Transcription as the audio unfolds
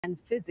and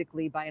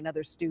physically by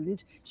another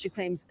student. She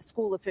claims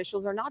school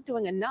officials are not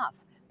doing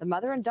enough. The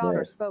mother and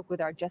daughter spoke with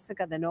our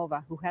Jessica De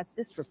Nova, who has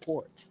this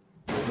report.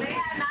 They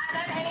have not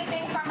done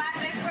anything for my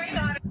sixth grade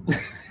daughter.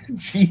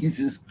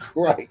 Jesus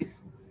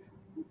Christ.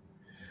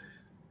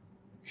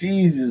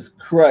 Jesus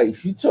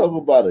Christ. You talk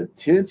about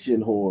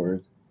attention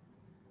whore.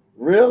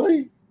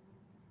 Really?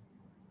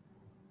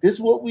 This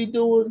what we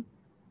doing?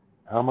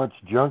 How much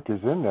junk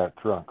is in that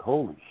trunk?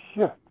 Holy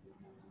shit.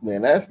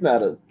 Man, that's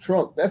not a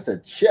trunk. That's a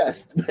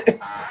chest,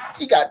 man.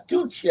 She got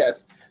two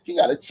chests. She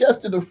got a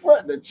chest in the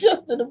front and a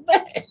chest in the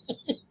back.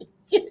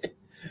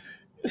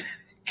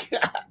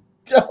 God,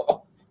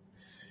 dog.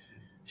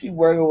 She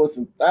working with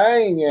some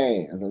some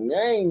yang,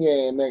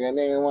 make a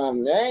nigga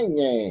want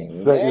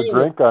yang. Set your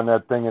drink on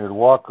that thing and it'd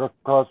walk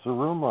across the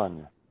room on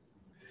you.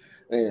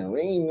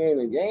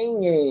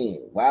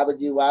 Why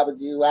would you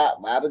wop?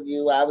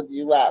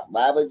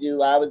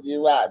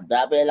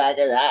 Drop it like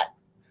it's hot.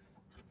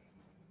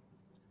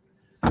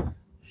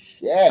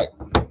 Shit.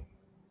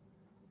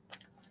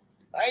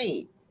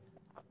 Hey.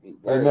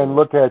 And then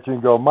look at you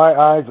and go, my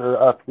eyes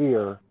are up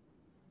here.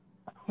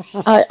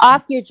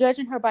 Ak, you're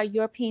judging her by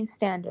European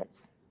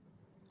standards.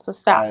 So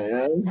stop. I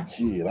am.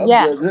 Shit. I'm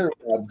Yes. judging her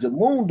by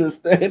Jamunda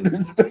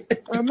standards.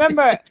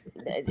 Remember,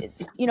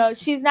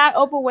 she's not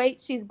overweight.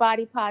 She's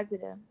body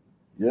positive.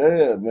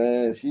 Yeah,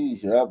 man.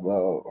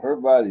 Her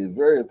body is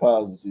very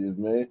positive,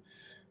 man.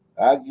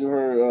 I give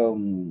her.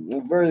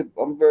 I'm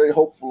very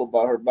hopeful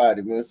about her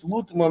body, man.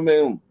 Salute to my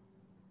man,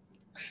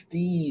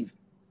 Steve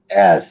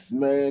S.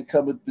 Man,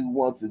 coming through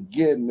once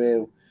again,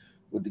 man,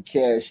 with the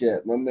Cash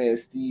App. My man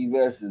Steve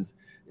S. is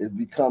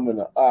becoming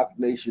an Ock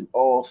Nation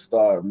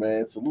All-Star,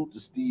 man. Salute to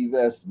Steve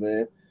S.,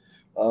 man.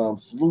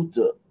 Salute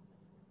to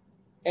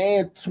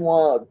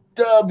Antoine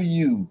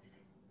W.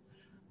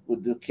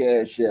 with the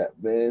Cash App,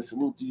 man.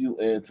 Salute to you,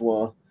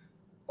 Antoine.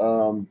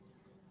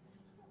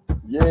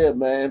 Yeah,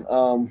 man.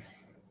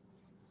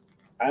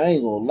 I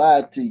ain't gonna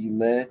lie to you,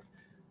 man.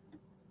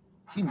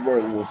 She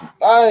working with some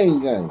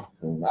gang.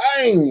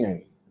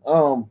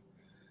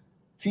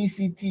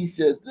 TCT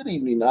says, good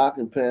evening,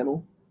 Knocking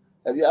Panel.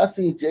 Have y'all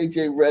seen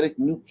JJ Redick,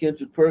 Newt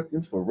Kendrick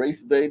Perkins for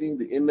race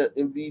baiting in the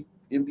NBA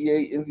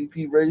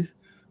MVP race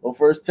on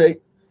First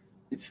Take?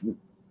 If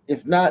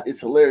not,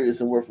 it's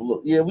hilarious and worth a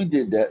look. Yeah, we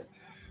did that.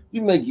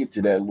 We may get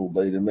to that a little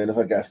later, man, if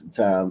I got some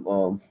time.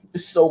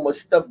 There's so much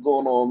stuff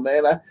going on,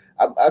 man.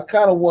 I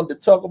kind of wanted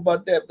to talk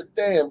about that, but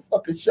damn,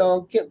 fucking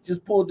Sean Kemp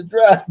just pulled the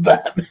drive by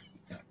me.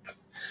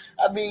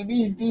 I mean,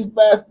 these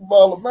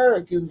basketball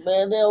Americans,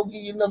 man, they don't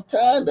give you enough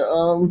time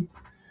to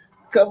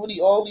cover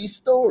all these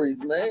stories,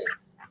 man.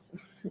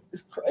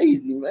 It's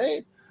crazy,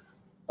 man.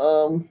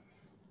 I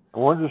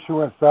wonder if she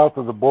went south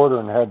of the border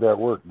and had that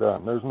work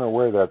done. There's no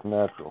way that's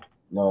natural.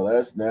 No,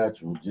 that's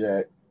natural,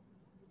 Jack.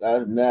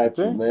 That's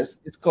natural, man.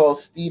 It's called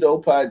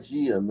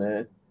steatopygia,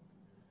 man,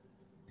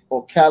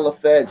 or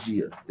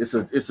caliphagia. It's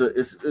a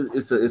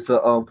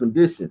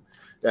condition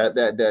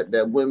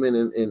that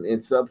women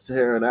in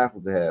sub-Saharan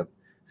Africa have.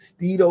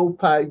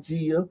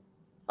 Steatopygia.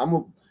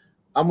 I'm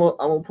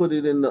gonna put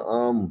it in the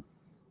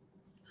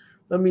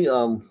Let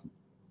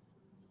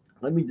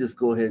me just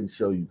go ahead and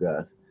show you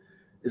guys.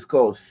 It's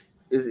called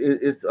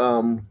it's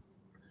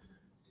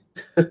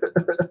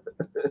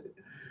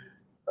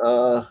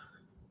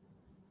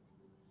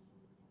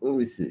let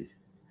me see.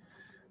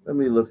 Let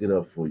me look it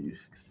up for you,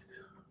 Steve.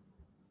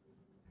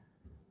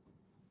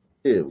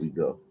 Here we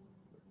go.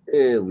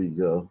 Here we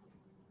go.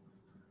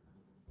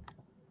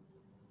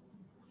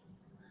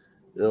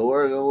 You're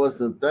working with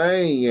some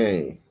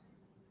thing.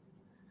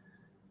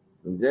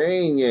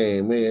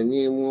 Jane, man,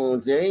 you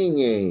want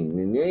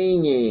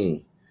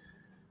Jane.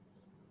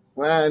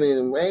 Wine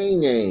and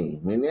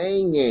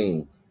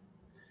rain,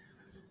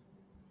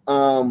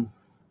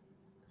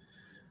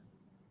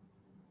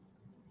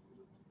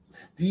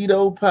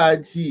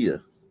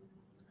 Steatopygia.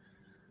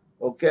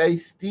 Okay,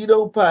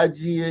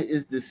 steatopygia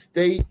is the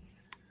state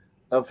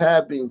of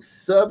having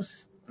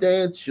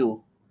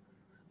substantial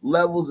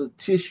levels of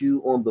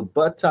tissue on the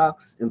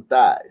buttocks and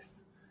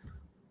thighs.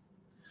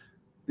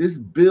 This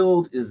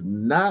build is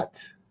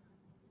not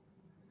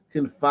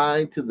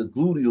confined to the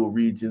gluteal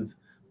regions,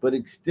 but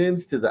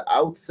extends to the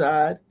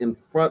outside and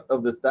front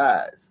of the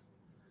thighs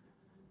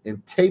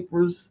and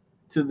tapers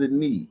to the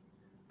knee,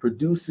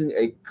 producing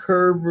a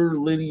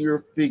curvilinear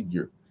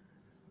figure.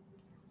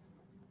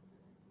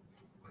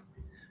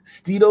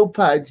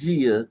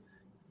 Steatopygia,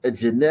 a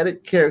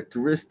genetic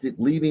characteristic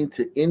leading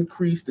to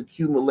increased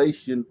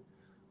accumulation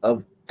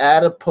of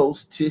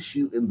adipose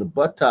tissue in the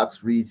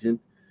buttocks region,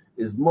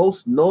 is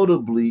most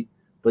notably,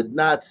 but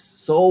not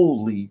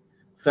solely,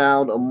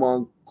 found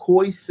among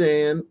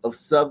Khoisan of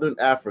southern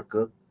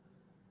Africa.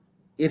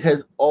 It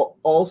has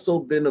also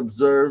been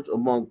observed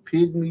among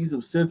Pygmies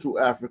of Central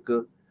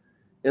Africa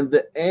and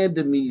the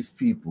Andamese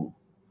people.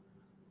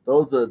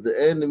 The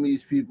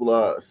Andamese people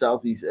are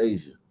Southeast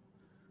Asia,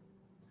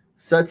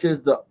 such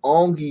as the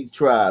Ongi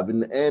tribe in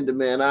the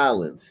Andaman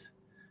Islands.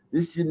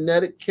 This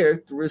genetic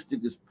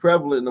characteristic is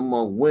prevalent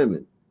among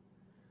women,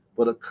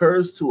 but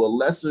occurs to a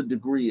lesser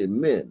degree in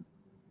men.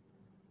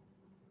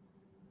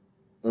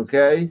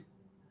 Okay?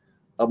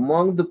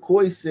 Among the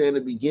Khoisan,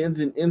 it begins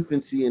in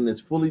infancy and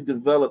is fully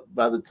developed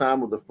by the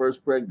time of the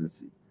first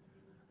pregnancy.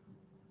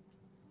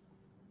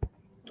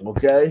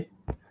 Okay?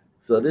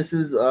 So this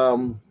is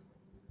that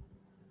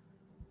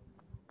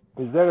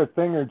a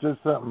thing or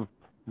just something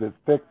that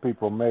thick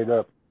people made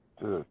up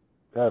to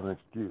have an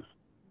excuse?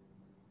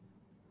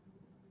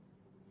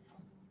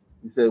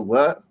 You say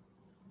what?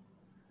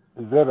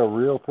 Is that a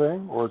real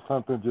thing or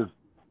something just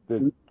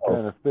that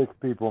kind of thick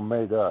people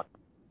made up?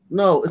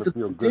 No, it's to a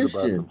feel good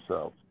about condition.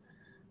 themselves.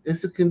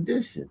 It's a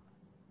condition.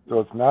 So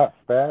it's not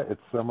fat,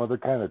 it's some other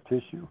kind of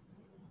tissue.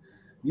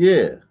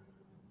 Yeah.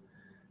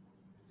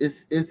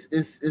 It's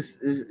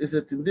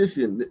a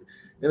condition.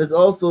 And it's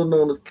also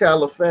known as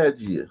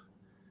calophagia.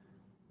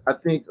 I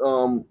think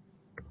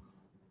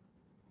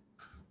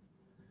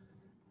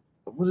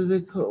what do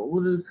they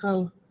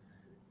call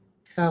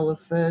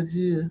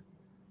calophagia?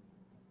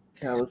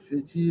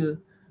 Calophagia,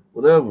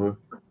 whatever.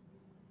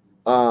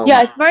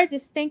 Yeah, it's very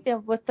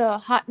distinctive with the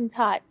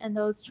Hottentot and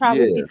those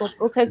tribal Yeah, people.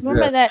 Because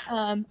remember that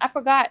I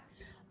forgot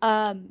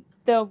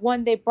the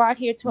one they brought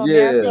here to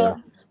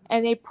America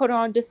and they put her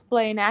on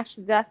display and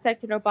actually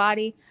dissected her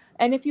body.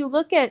 And if you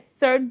look at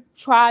certain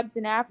tribes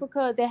in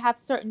Africa, they have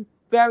certain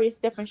various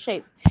different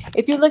shapes.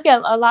 If you look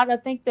at a lot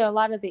of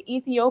the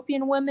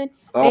Ethiopian women,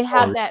 they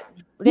have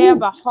they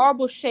have a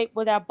horrible shape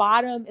where their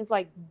bottom is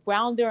like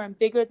rounder and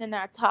bigger than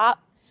their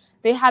top.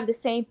 They have the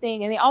same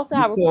thing, and they also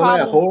have a call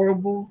problem. that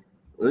horrible?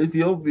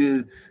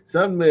 Ethiopia,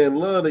 some men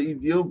love the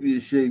Ethiopian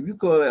shape. You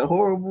call that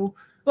horrible?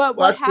 But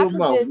Watch what your happens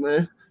mouth, is,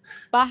 man.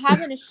 by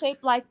having a shape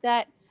like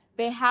that,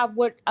 they have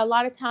what a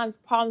lot of times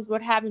problems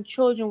with having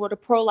children with a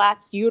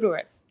prolapsed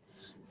uterus.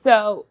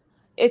 So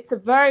it's a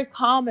very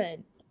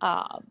common,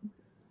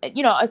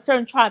 in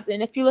certain tribes.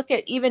 And if you look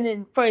at even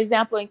in, for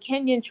example, in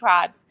Kenyan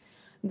tribes,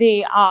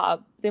 the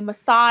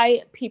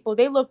Maasai people,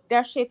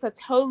 their shapes are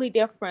totally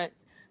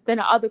different than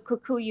the other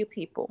Kikuyu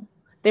people.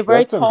 They're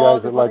very That's some tall.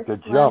 guys They're that very like to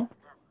slim. jump.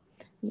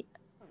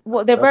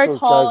 Well, they're That's very those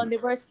tall guys and they're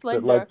very that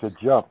slender. like to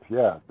jump.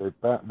 Yeah, they're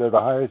the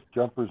highest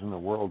jumpers in the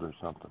world or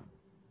something.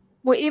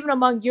 Well, even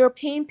among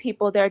European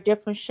people, there are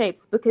different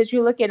shapes because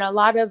you look at a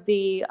lot of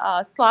the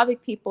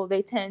Slavic people,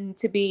 they tend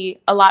to be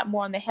a lot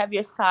more on the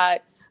heavier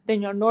side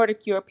than your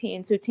Nordic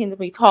Europeans who tend to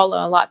be taller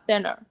and a lot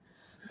thinner.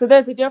 So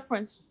there's a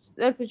difference.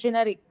 There's a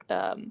genetic.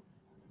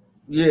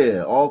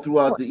 Yeah, all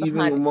throughout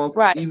even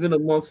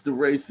amongst the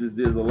races,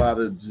 there's a lot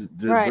of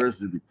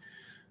diversity. Right.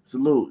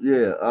 Salute,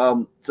 yeah.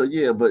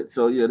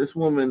 This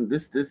woman,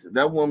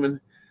 that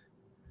woman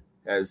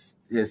has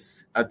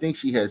I think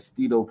she has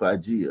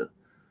steatophagia.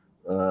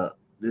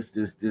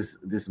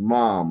 This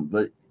mom,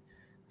 but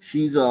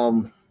she's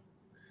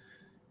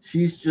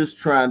just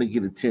trying to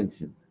get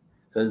attention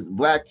because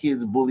black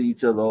kids bully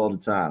each other all the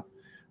time.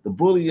 The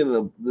bullying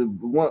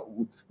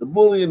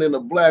in the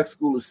black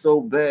school is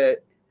so bad,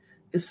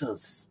 it's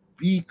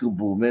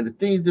unspeakable, man. The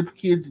things the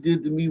kids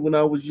did to me when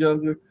I was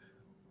younger,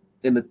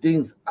 and the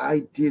things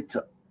I did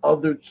to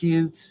other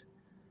kids,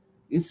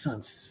 it's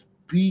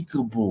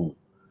unspeakable.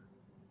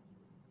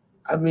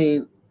 I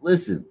mean,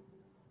 listen,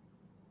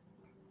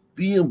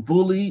 being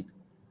bullied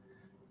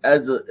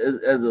as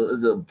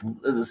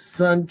a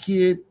son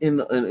kid in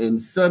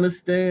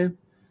Sunistan,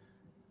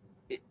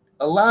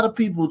 a lot of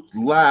people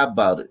lie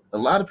about it. A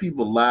lot of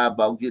people lie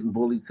about getting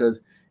bullied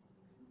because,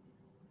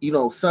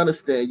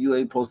 Sunistan, you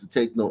ain't supposed to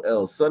take no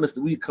L's. Sunistan,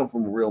 we come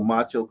from a real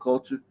macho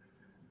culture.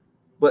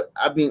 But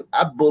I mean,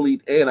 I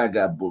bullied and I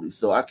got bullied,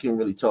 so I can't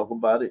really talk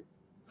about it.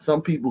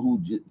 Some people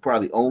who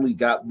probably only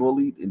got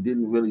bullied and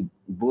didn't really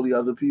bully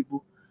other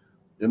people,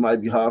 it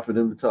might be hard for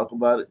them to talk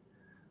about it.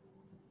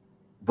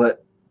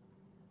 But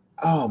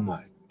oh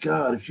my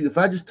God, if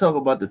I just talk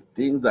about the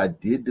things I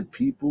did to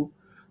people,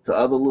 to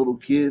other little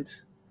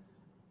kids,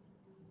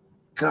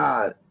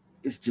 God,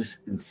 it's just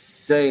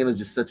insane. It's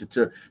just such a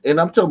terror. And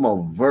I'm talking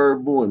about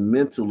verbal and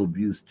mental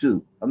abuse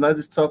too. I'm not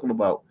just talking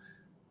about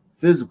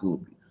physical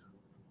abuse.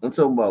 I'm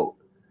talking about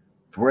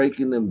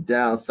breaking them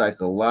down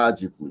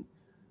psychologically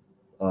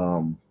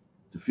to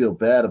feel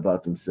bad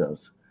about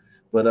themselves.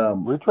 But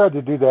we tried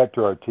to do that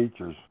to our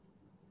teachers.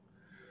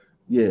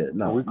 Yeah,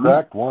 no. We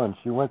cracked one.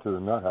 She went to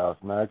the nut house,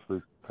 and I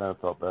actually kind of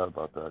felt bad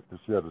about that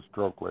because she had a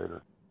stroke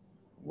later.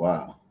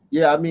 Wow.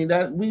 Yeah, I mean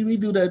that we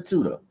do that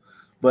too, though.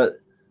 But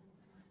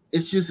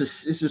it's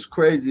just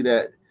crazy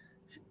that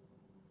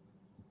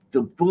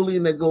the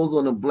bullying that goes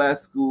on in black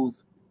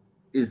schools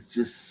is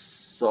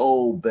just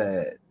so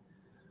bad.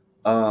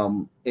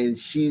 And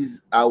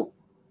she's out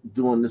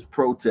doing this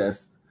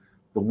protest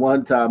the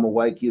one time a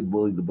white kid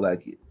bullied the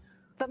black kid.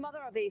 The mother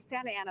of a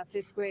Santa Ana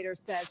fifth grader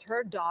says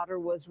her daughter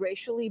was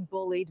racially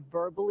bullied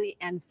verbally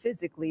and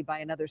physically by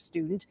another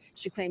student.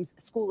 She claims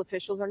school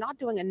officials are not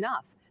doing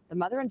enough. The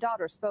mother and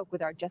daughter spoke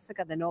with our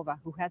Jessica De Nova,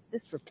 who has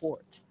this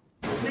report.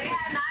 They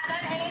have not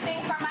done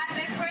anything for my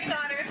sixth grade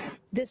daughter.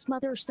 This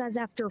mother says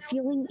after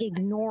feeling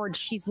ignored,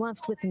 she's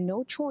left with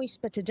no choice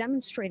but to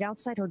demonstrate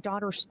outside her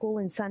daughter's school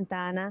in Santa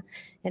Ana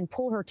and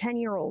pull her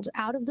 10-year-old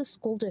out of the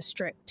school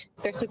district.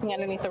 They're sweeping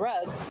underneath the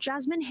rug.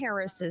 Jasmine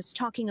Harris is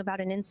talking about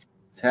an incident.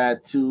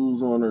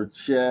 Tattoos on her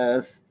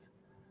chest,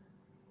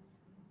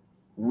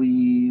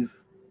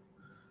 weave.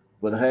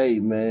 But hey,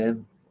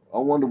 man, I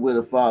wonder where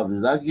the father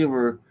is. I'll give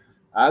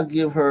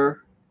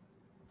her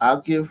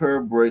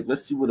a break.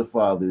 Let's see where the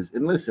father is.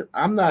 And listen,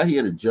 I'm not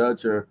here to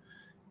judge her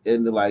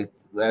in the like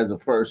as a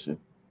person,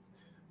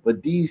 but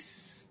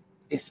it's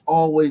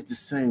always the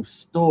same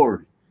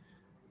story.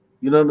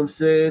 You know what I'm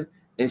saying?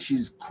 And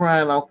she's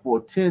crying out for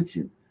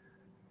attention.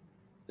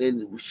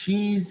 And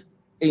she's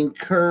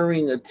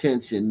incurring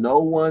attention.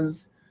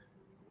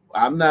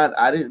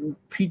 I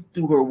didn't peek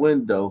through her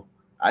window.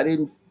 I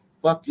didn't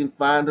fucking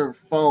find her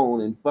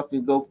phone and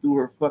fucking go through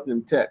her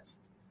fucking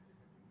text.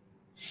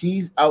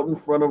 She's out in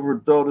front of her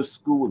daughter's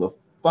school with a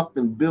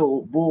fucking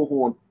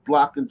bullhorn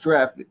blocking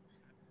traffic.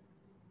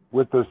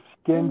 With the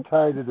skin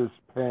tightest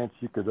pants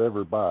you could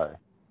ever buy.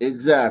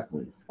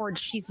 Exactly.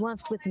 She's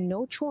left with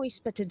no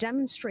choice but to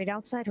demonstrate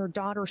outside her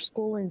daughter's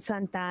school in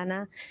Santa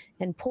Ana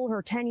and pull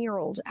her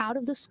 10-year-old out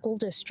of the school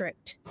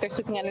district. They're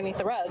sweeping underneath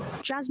the rug.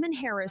 Jasmine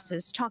Harris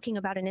is talking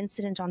about an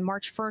incident on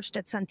March 1st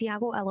at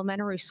Santiago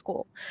Elementary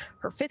School.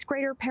 Her fifth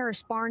grader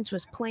Paris Barnes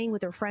was playing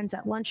with her friends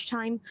at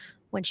lunchtime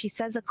when she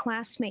says a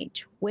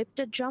classmate whipped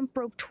a jump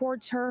rope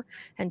towards her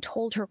and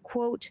told her,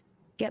 quote,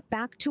 "Get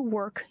back to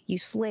work, you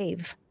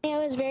slave." It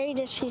was very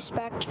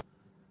disrespectful.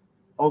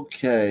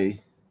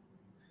 Okay.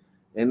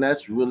 And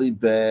that's really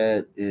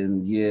bad.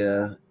 And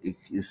yeah,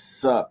 it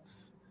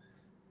sucks.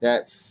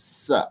 That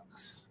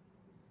sucks.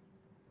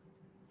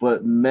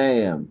 But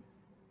ma'am,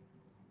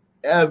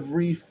 at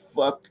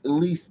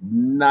least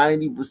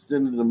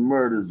 90% of the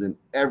murders in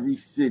every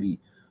city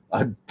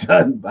are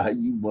done by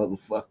you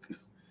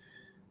motherfuckers.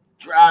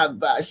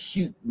 Drive-by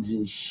shootings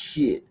and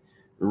shit.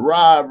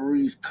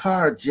 Robberies,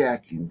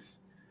 carjackings.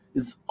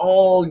 It's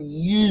all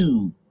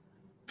you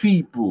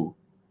people.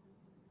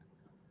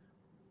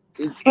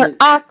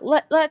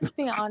 Let's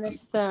be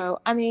honest, though.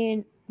 I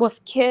mean,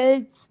 with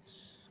kids,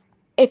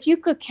 if you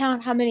could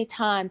count how many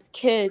times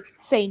kids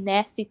say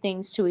nasty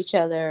things to each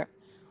other,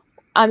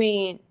 I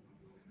mean,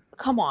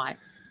 come on.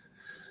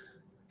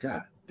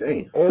 God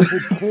damn. As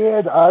a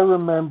kid, I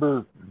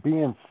remember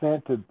being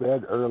sent to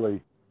bed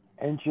early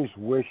and just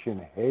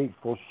wishing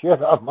hateful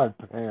shit on my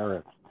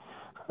parents.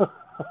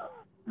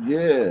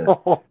 Yeah.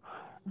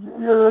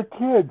 You're a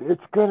kid.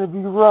 It's going to be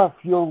rough.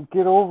 You'll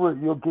get over it.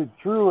 You'll get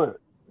through it.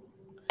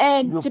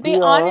 And You'll to be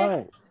all honest,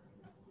 right.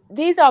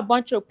 These are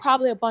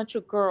probably a bunch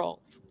of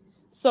girls.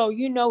 So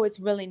you know it's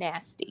really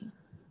nasty.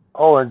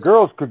 Oh, and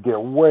girls could get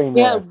way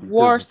nasty. Yeah,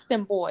 worse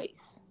than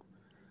boys.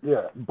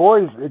 Yeah,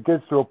 boys, it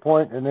gets to a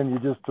point, and then you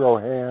just throw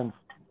hands.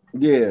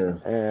 Yeah.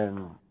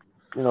 And,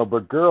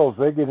 but girls,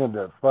 they get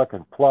into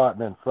fucking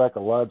plotting and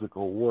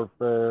psychological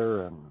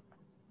warfare and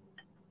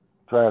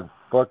try to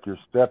fuck your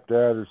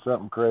stepdad or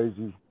something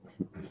crazy.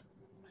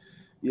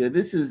 Yeah,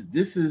 this is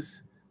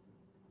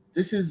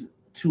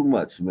too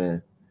much,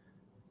 man.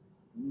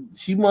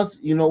 She must,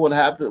 what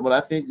happened, what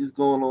I think is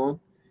going on.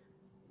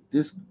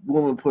 This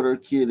woman put her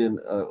kid in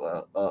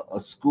a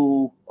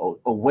school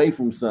away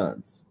from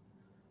Sons.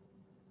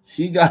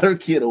 She got her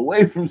kid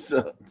away from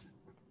Sons.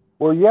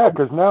 Well, yeah,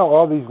 because now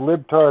all these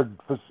libtard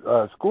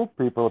school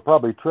people are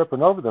probably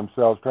tripping over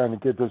themselves trying to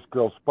get this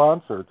girl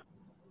sponsored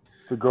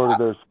to go to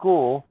their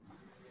school.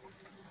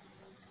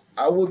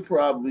 I would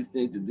probably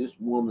think that this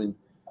woman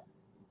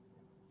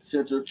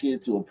sent her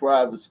kid to a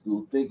private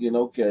school thinking,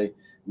 okay,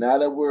 now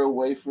that we're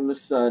away from the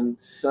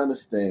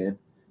Sunistan,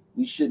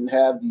 we shouldn't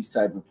have these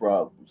type of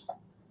problems.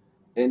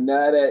 And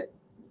now that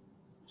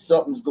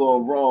something's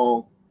going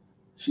wrong,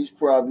 she's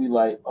probably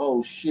like,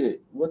 oh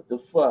shit, what the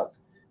fuck?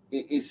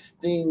 It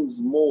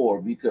stings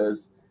more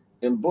because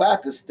in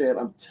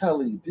Blackistan, I'm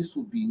telling you, this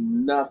would be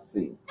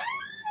nothing.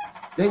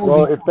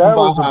 Well, if that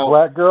was a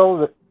black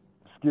girl,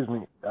 excuse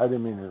me, I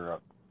didn't mean to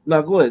interrupt.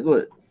 No, go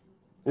ahead.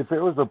 If it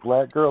was a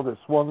black girl that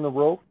swung the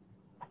rope,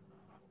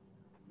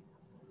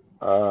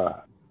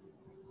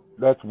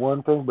 that's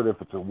one thing. But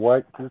if it's a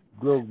white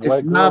girl,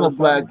 it's not a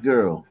black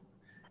girl.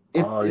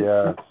 It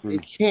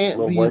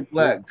can't be a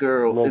black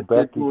girl if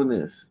they're doing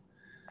this.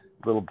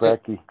 Little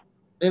Becky.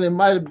 And it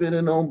might have been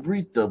an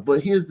hombrita,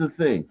 but here's the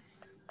thing.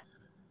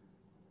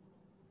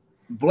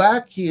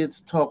 Black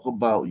kids talk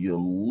about your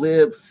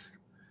lips,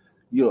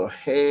 your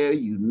hair,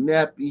 you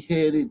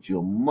nappy-headed,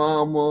 your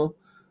mama.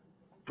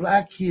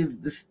 Black kids,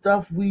 the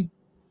stuff we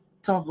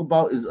talk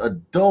about is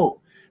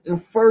adult. In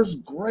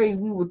first grade,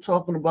 we were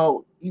talking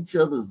about each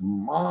other's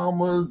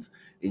mamas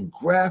in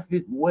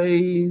graphic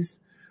ways,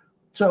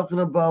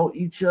 talking about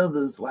each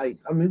other's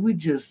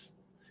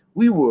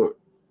we were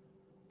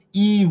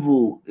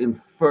evil in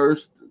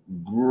first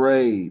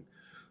grade.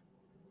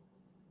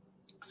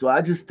 So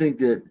I just think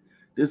that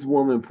this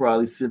woman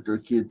probably sent her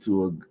kid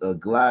to a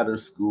glider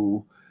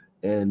school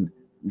and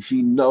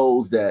she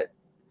knows that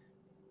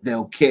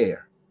they'll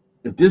care.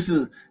 If this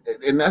is,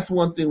 and that's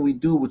one thing we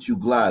do with you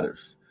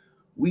gliders.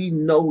 We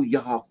know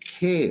y'all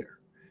care.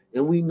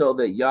 And we know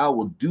that y'all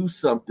will do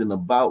something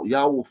about,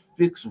 y'all will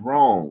fix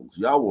wrongs.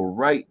 Y'all will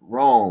right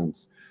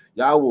wrongs.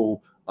 Y'all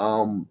will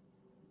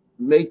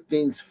make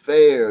things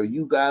fair.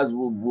 You guys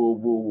will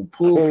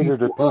pull Cater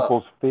to people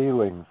people's up.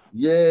 feelings.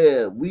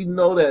 Yeah, we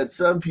know that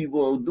some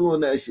people are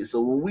doing that shit.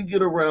 So when we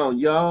get around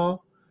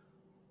y'all,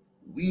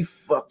 we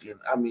fucking,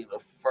 I mean, the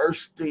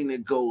first thing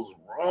that goes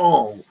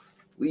wrong,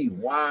 we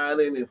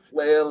whining and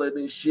flailing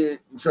and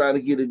shit and trying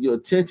to get your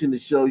attention to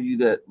show you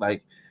that,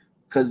 like,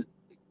 because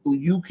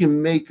you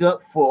can make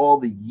up for all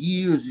the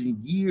years and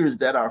years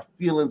that our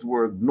feelings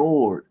were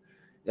ignored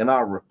and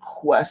our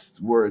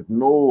requests were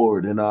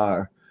ignored and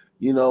our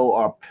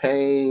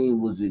pain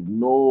was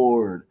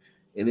ignored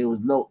and there was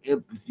no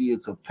empathy or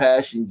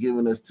compassion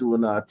given us to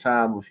in our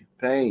time of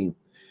pain.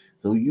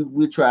 So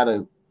we try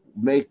to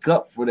make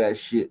up for that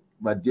shit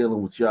by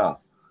dealing with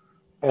y'all.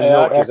 And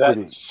no is that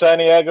equity. San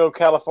Diego,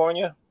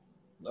 California,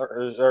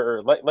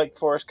 or Lake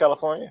Forest,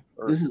 California?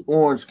 Or, this is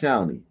Orange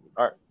County.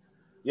 All right.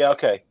 Yeah.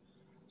 Okay.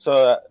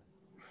 So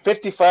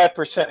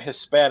 55%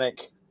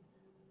 Hispanic,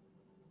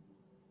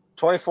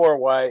 24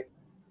 white,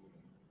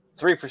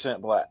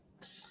 3% black.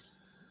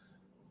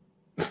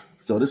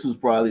 So this was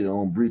probably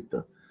on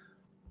Brita.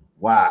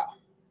 Wow.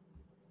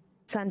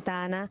 Santa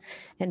Ana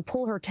and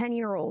pull her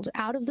 10-year-old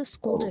out of the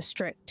school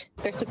district.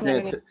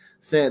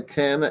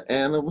 Santana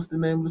Ana, what's the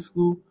name of the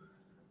school?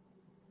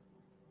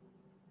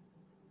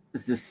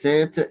 It's the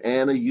Santa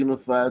Ana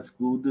Unified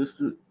School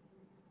District.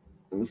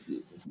 Let me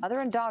see. Mother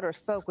and daughter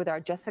spoke with our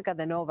Jessica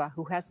De Nova,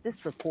 who has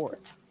this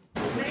report.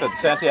 It's at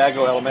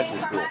Santiago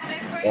Elementary School.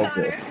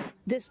 Okay.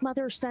 This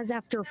mother says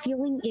after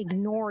feeling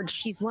ignored,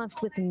 she's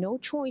left with no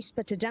choice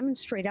but to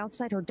demonstrate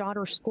outside her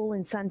daughter's school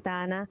in Santa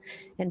Ana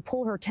and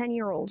pull her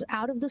 10-year-old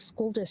out of the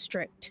school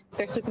district.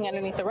 They're sweeping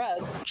underneath the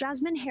rug.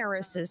 Jasmine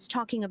Harris is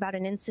talking about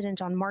an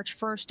incident on March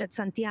 1st at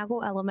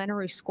Santiago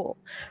Elementary School.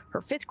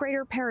 Her fifth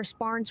grader Paris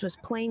Barnes was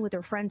playing with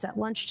her friends at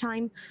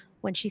lunchtime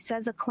when she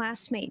says a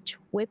classmate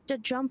whipped a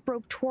jump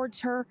rope towards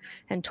her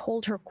and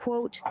told her,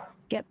 quote,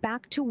 "Get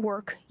back to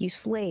work, you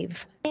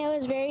slave." It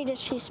was very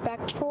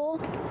disrespectful,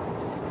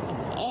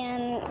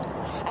 and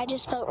I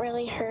just felt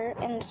really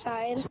hurt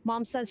inside.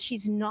 Mom says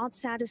she's not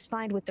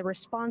satisfied with the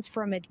response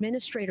from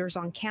administrators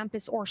on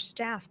campus or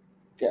staff.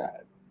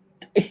 God.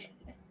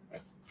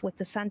 With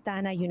the Santa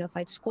Ana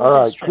Unified School All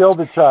right, District. kill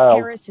the child.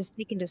 Harris is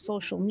taken to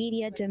social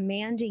media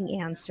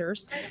demanding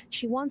answers.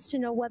 She wants to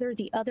know whether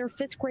the other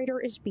fifth grader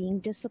is being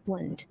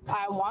disciplined.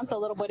 I want the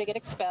little boy to get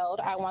expelled.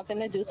 I want them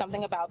to do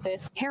something about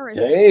this. Harris.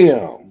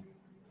 Damn.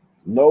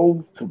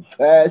 No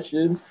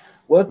compassion.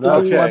 What the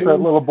No, she wants that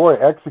little boy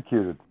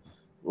executed.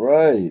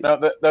 Right. Now,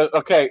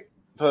 okay.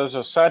 So there's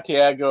a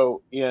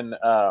Santiago in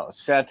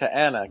Santa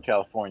Ana,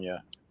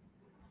 California,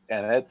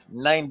 and it's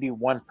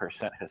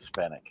 91%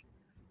 Hispanic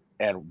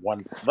and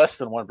less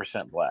than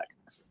 1% black.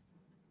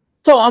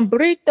 So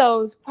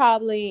Umbritos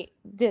probably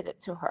did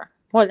it to her,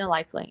 more than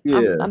likely.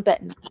 Yeah. I'm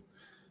betting.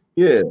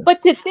 Yeah.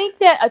 But to think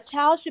that a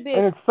child should be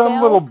And it's expelled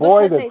some little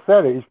boy because that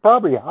said it. He's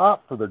probably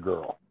hot for the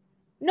girl.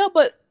 No,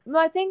 but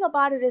my thing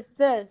about it is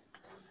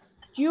this.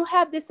 You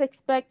have this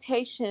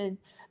expectation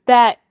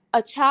that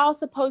a child's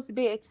supposed to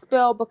be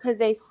expelled because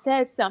they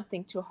said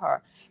something to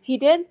her. He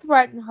didn't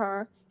threaten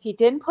her. He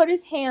didn't put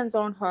his hands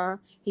on her.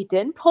 He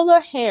didn't pull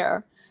her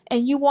hair.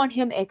 And you want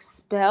him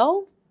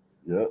expelled?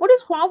 Yep. What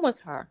is wrong with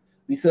her?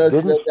 Because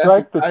didn't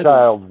strike the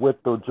child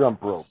with the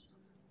jump rope.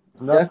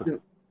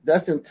 Nothing.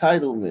 That's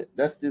entitlement.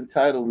 That's the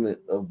entitlement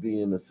of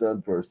being a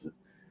son person.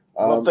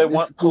 Well, if they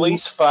want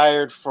police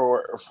fired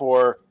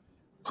for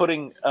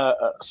putting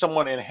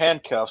someone in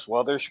handcuffs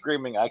while they're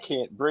screaming, "I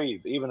can't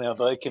breathe," even if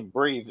they can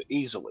breathe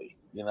easily,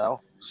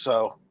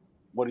 So,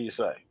 what do you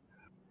say?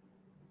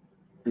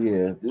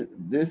 Yeah,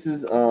 this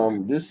is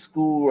this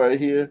school right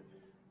here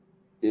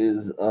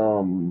is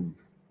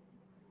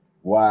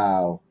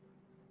wow,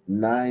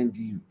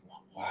 90.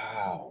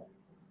 Wow,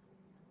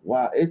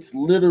 it's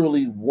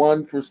literally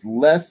 1%,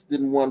 less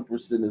than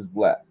 1% is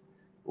black.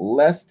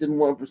 Less than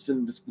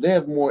 1% of the school. They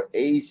have more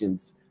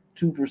Asians,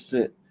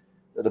 2%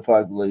 of the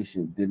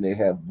population, than they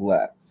have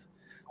blacks.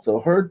 So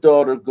her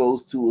daughter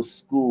goes to a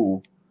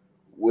school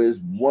where it's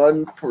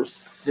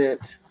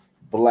 1%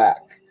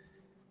 black.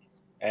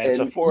 And it's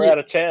a 4 out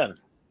of 10.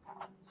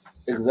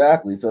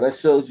 Exactly. So that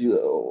shows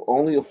you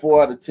only a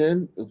 4 out of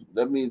 10.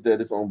 That means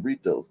that it's on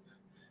Britos.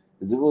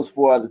 Because if it was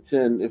 4 out of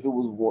 10, if it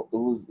was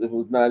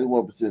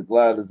 91%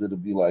 gliders,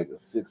 it'd be like a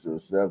 6 or a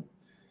 7.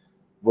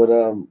 But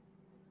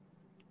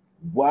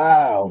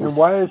wow. And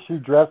why is she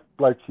dressed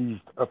like she's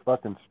a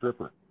fucking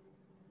stripper?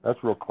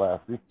 That's real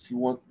classy. She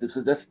wants,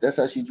 because that's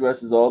how she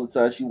dresses all the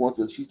time.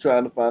 She's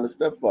trying to find a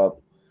stepfather.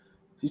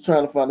 She's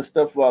trying to find a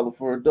stepfather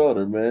for her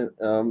daughter, man.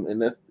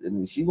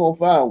 And she gonna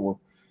find one.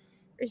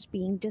 Is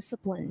being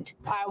disciplined.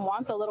 I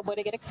want the little boy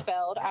to get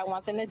expelled. I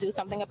want them to do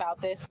something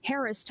about this.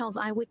 Harris tells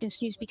Eyewitness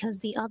News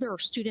because the other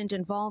student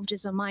involved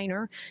is a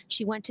minor.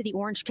 She went to the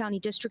Orange County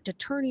District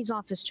Attorney's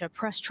Office to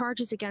press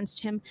charges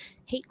against him,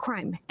 hate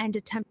crime, and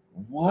attempt.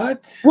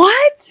 What?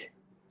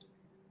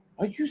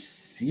 Are you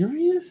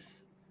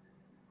serious?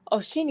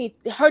 Oh,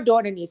 her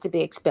daughter needs to be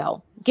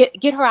expelled.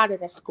 Get her out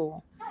of that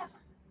school.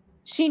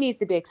 she needs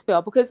to be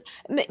expelled. Because,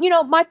 you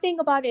know, my thing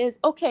about it is,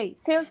 okay,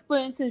 say for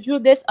instance, you're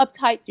this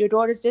uptight, your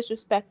daughter's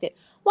disrespected.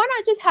 Why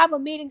not just have a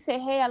meeting, say,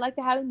 hey, I'd like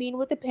to have a meeting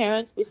with the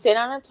parents. We sit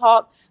down and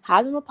talk,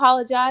 have them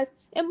apologize,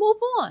 and move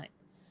on.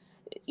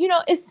 You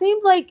know, it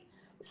seems like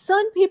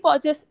some people are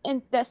just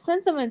in that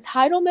sense of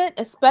entitlement,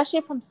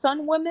 especially from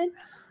some women.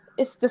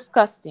 It's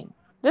disgusting.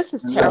 This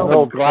is That's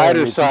terrible. the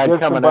glider side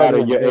coming out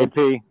of you,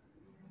 AP.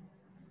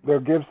 They'll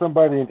give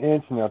somebody an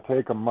inch and they'll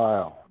take a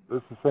mile.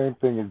 It's the same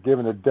thing as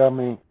giving a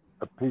dummy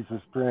a piece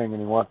of string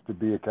and he wants to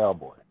be a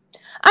cowboy.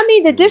 I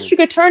mean, the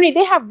district attorney,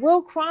 they have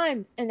real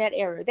crimes in that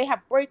area. They have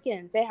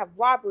break-ins, they have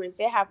robberies,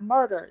 they have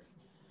murders.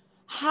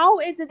 How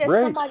is it that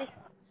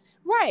somebody's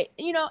right?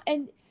 You know,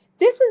 and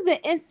this is an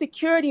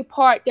insecurity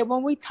part that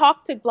when we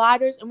talk to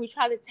gliders and we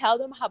try to tell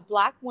them how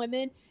Black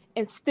women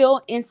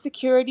instill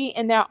insecurity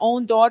in their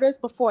own daughters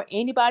before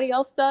anybody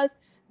else does,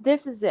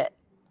 this is it.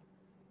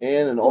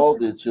 And in all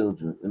their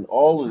children, in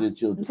all of their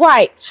children.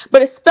 Right.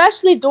 But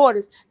especially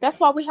daughters. That's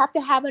why we have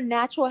to have a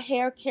natural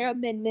hair care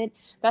amendment.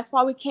 That's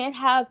why we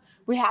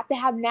have to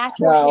have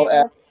natural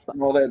hair. Act,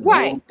 all that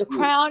right. The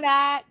Crown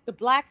Act, the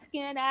Black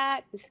Skin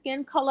Act, the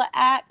Skin Color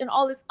Act, and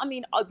all this. I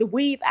mean, the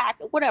Weave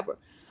Act, whatever.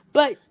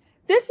 But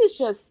this is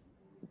just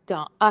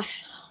dumb.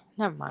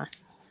 Never mind.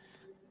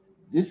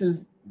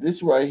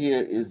 This right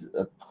here is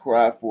a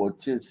cry for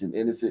attention,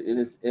 and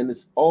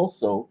it's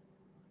also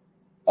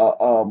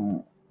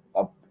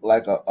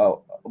like a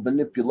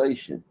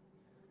manipulation,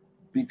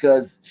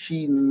 because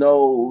she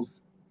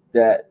knows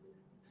that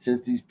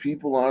since these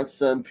people aren't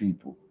Sun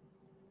people,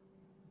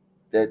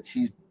 that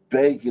she's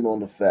banking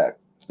on the fact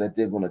that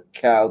they're gonna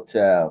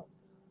kowtow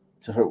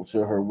to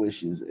her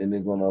wishes, and they're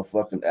gonna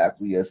fucking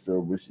acquiesce to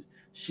her wishes.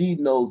 She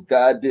knows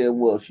goddamn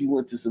well she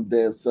went to some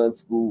damn Sun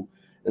school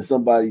and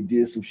somebody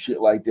did some shit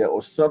like that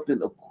or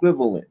something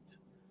equivalent.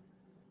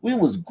 We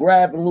was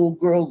grabbing little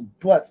girls'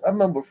 butts. I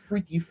remember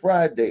Freaky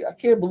Friday. I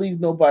can't believe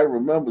nobody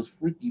remembers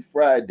Freaky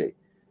Friday.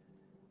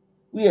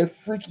 We had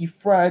Freaky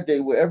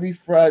Friday where every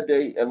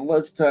Friday at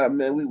lunchtime,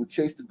 man, we would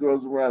chase the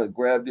girls around and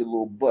grab their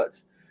little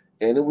butts.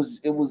 And it was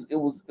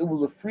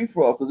a free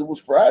for all because it was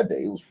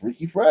Friday. It was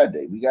Freaky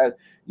Friday. We got,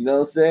 you know what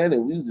I'm saying?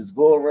 And we would just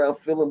go around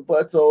filling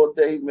butts all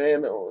day,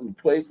 man, on the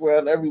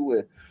playground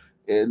everywhere.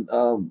 And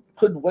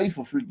couldn't wait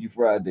for Freaky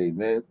Friday,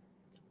 man.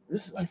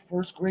 This is like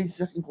first grade,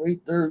 second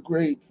grade, third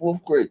grade,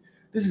 fourth grade.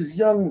 This is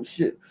young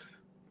shit.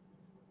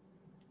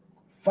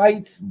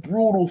 Fights,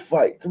 brutal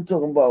fights. I'm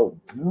talking about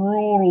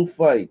brutal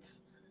fights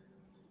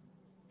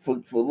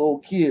for little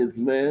kids,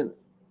 man.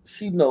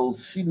 She knows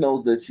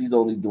that she's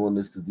only doing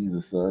this because these are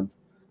sons.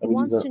 He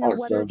wants to know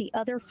whether the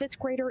other fifth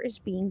grader is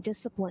being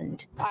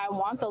disciplined. I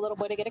want the little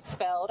boy to get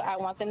expelled. I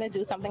want them to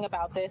do something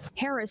about this.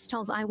 Harris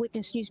tells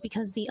Eyewitness News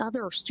because the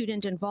other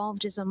student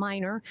involved is a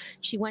minor.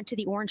 She went to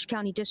the Orange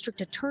County District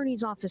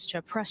Attorney's Office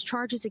to press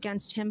charges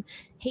against him,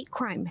 hate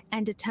crime,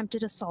 and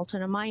attempted assault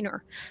on a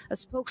minor. A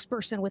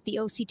spokesperson with the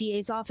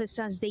OCDA's office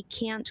says they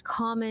can't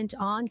comment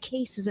on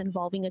cases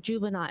involving a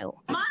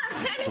juvenile.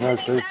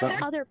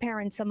 Other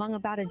parents among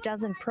about a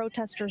dozen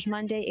protesters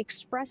Monday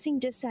expressing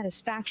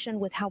dissatisfaction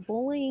with how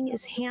bullying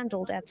is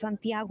handled at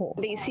Santiago.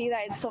 They see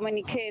that so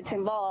many kids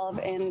involved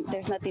and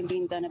there's nothing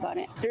being done about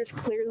it. There's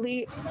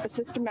clearly a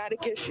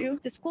systematic issue.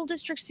 The school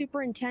district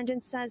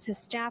superintendent says his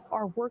staff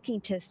are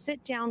working to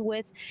sit down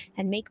with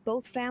and make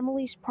both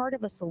families part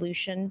of a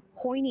solution,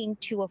 pointing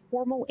to a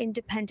formal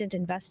independent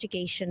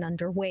investigation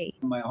underway.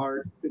 My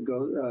heart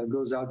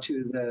goes out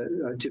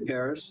to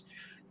Paris,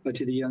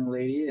 to the young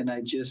lady, and I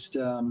just,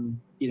 I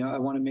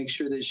want to make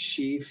sure that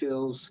she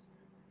feels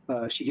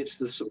she gets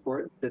the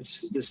support that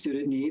the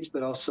student needs,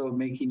 but also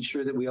making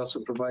sure that we also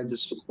provide the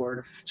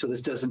support so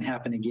this doesn't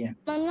happen again.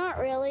 I'm not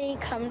really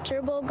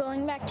comfortable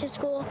going back to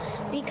school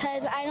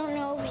because I don't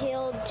know if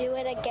he'll do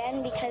it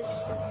again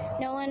because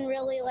no one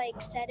really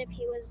said if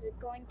he was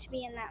going to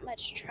be in that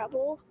much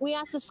trouble. We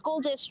asked the school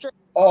district.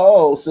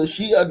 Oh, so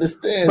she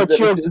understands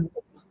that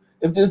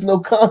if there's no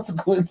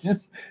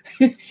consequences,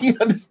 she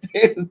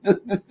understands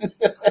that this is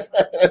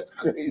that's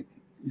crazy.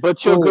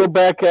 But you'll go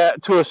back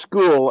to a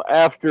school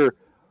after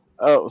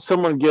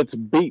someone gets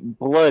beat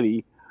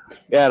bloody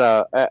at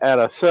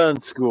a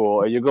Sun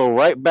school, and you go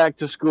right back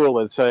to school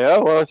and say,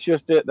 "Oh, well, that's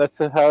just it. That's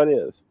how it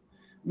is."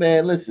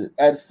 Man, listen.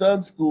 At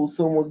Sun school,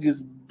 someone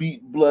gets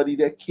beat bloody.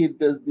 That kid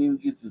doesn't even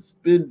get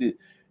suspended.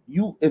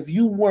 If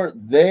you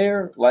weren't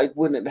there, like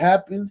when it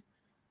happened,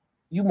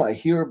 you might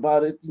hear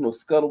about it.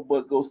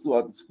 Scuttlebutt goes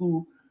throughout the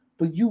school,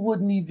 but you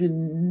wouldn't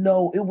even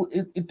know.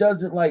 It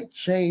doesn't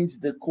change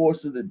the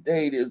course of the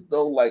day. There's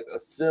no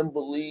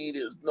assembly.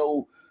 There's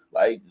no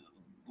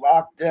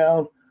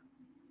lockdown.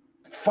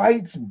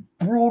 Fights,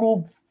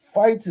 brutal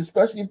fights,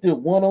 especially if they're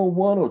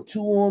 1-on-1 or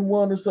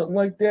 2-on-1 or something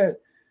like that.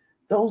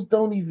 Those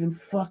don't even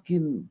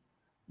fucking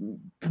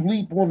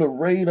bleep on the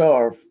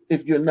radar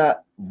if you're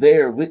not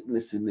there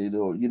witnessing it,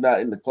 or you're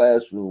not in the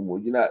classroom, or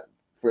you're not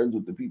friends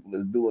with the people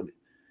that's doing it.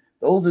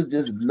 Those are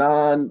just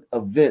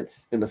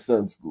non-events in a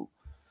Sun school.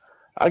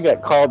 I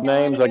got called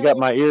names. I got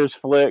my ears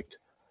flicked.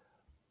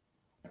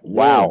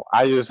 Wow.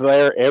 I was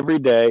there every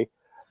day.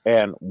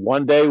 And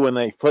one day when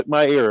they flicked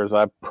my ears,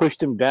 I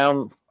pushed him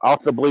down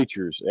off the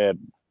bleachers,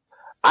 and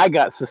I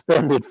got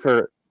suspended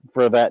for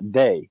that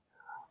day.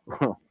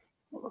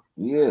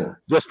 Yeah.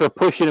 Just for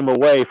pushing him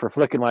away for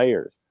flicking my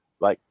ears.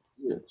 Like,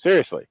 Yeah.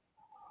 seriously.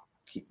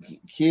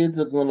 Kids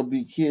are gonna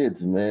be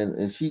kids, man.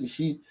 And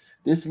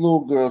this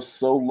little girl's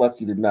so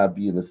lucky to not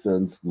be in a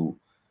southern school.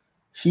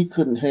 She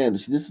couldn't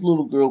handle it. This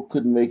little girl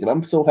couldn't make it.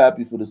 I'm so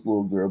happy for this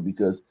little girl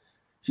because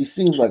she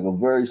seems like a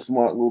very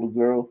smart little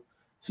girl.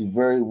 She's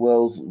very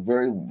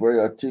very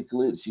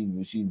articulate.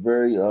 She's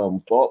very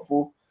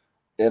thoughtful.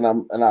 And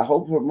I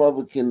hope her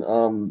mother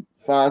can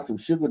find some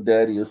sugar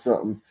daddy or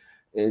something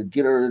and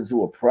get her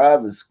into a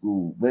private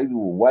school, maybe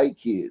with white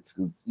kids.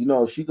 Because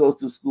if she goes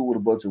to school with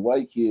a bunch of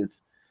white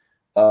kids,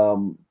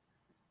 if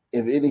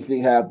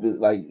anything happens,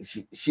 like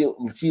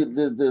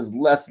there's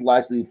less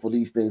likely for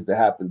these things to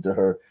happen to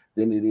her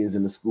than it is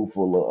in a school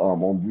full of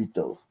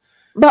hombritos.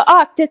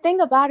 But the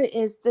thing about it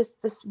is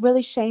this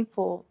really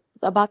shameful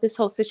about this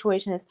whole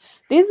situation is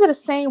these are the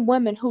same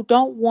women who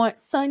don't want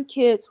son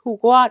kids who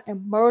go out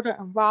and murder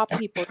and rob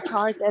people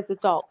charged as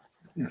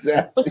adults.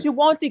 Exactly. But you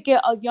want to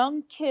get a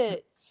young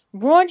kid,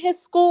 ruin his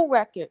school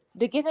record,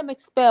 to get him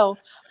expelled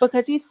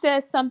because he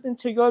says something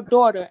to your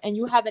daughter and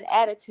you have an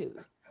attitude.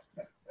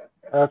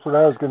 That's what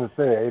I was going to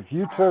say. If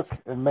you took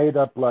and made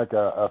up like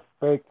a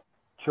fake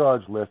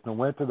charge list and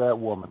went to that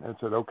woman and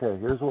said, okay,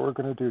 here's what we're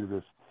going to do to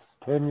this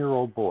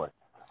 10-year-old boy.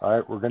 All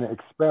right, we're going to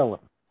expel him.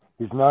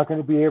 He's not going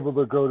to be able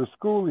to go to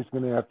school. He's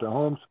going to have to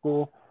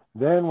homeschool.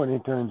 Then when he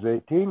turns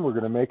 18, we're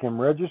going to make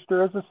him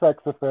register as a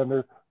sex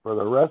offender for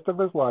the rest of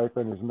his life,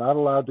 and he's not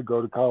allowed to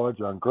go to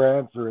college on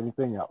grants or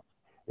anything else.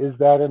 Is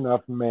that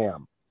enough,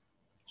 ma'am?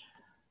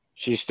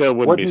 She still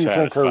wouldn't be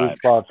satisfied. What do you think her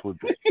response would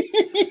be?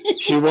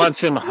 She wants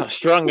him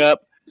strung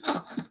up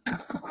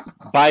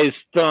by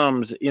his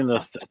thumbs in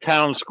the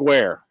town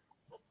square.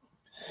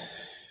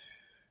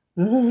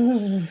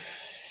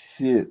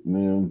 Shit,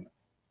 man.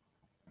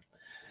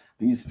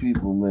 These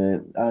people,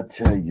 man, I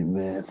tell you,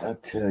 man,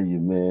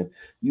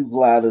 you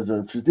gliders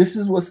are true. This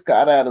is what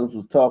Scott Adams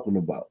was talking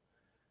about.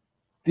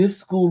 This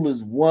school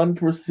is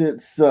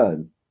 1%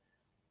 sun.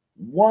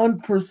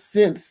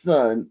 1%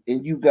 sun,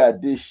 and you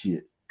got this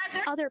shit.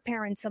 Other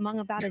parents among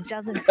about a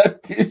dozen.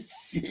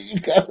 This shit,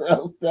 you got her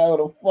outside with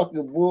a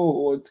fucking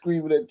bullhorn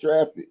screaming at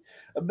traffic.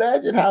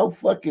 Imagine how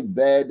fucking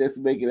bad that's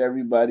making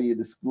everybody in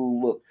the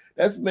school look.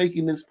 That's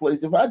making this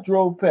place. If I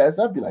drove past,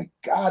 I'd be like,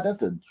 God,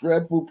 that's a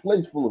dreadful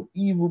place full of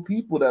evil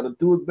people that are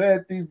doing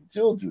bad things to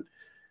children.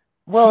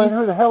 Well, and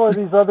who the hell are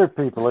these other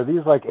people? Are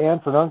these like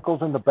aunts and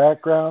uncles in the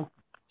background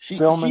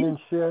filming and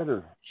shit?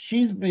 Or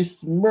she's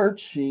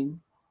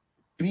besmirching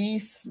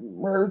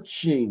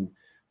the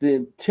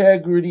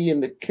integrity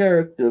and the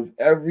character of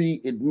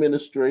every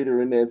administrator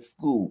in that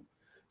school.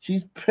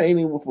 She's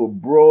painting with a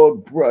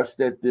broad brush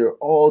that they're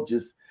all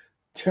just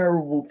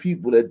terrible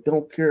people that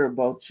don't care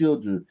about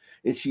children.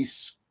 And she's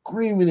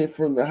screaming it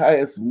from the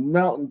highest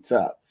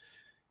mountaintop.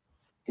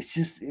 It's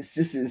just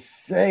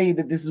insane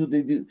that this is what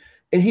they do.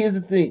 And here's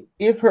the thing.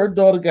 If her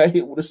daughter got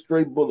hit with a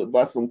stray bullet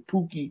by some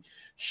pookie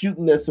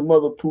shooting at some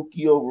other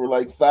pookie over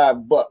like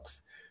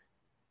 $5,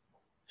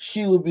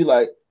 she would be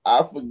like,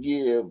 I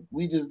forgive.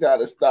 We just got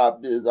to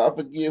stop this. I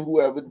forgive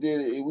whoever did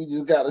it. And we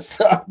just got to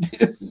stop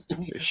this.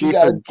 She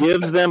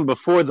forgives them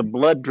before the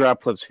blood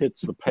droplets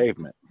hits the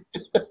pavement.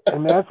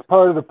 And that's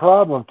part of the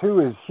problem, too,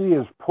 is she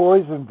has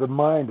poisoned the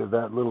mind of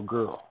that little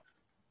girl.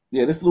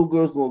 Yeah, this little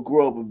girl's going to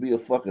grow up and be a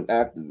fucking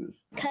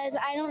activist. Because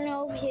I don't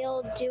know if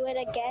he'll do it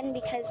again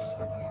because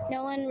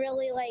no one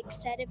really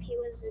said if he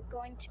was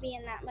going to be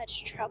in that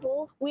much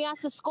trouble. We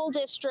asked the school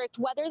district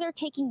whether they're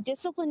taking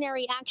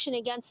disciplinary action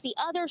against the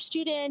other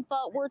student,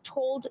 but we're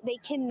told they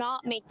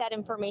cannot make that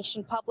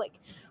information public.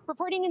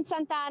 Reporting in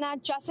Santa Ana,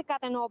 Jessica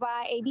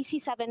Tanova,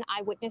 ABC7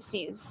 Eyewitness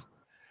News.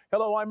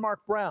 Hello, I'm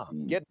Mark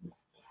Brown.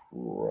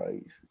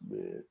 Christ,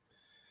 man.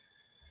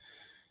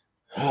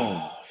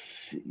 Oh,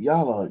 shit.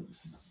 Y'all are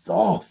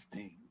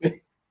exhausting, man.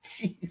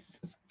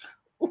 Jesus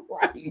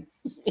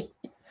Christ.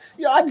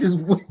 Y'all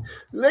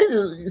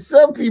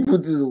some people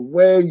just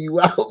wear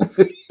you out.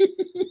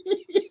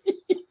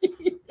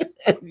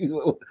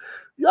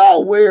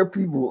 Y'all wear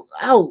people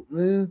out,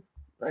 man.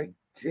 Like,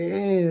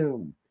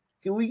 damn.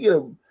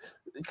 Can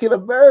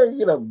America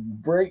get a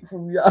break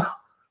from y'all?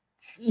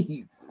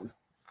 Jesus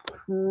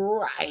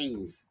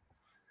Christ.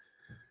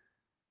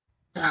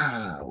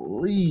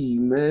 Golly,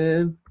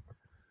 man.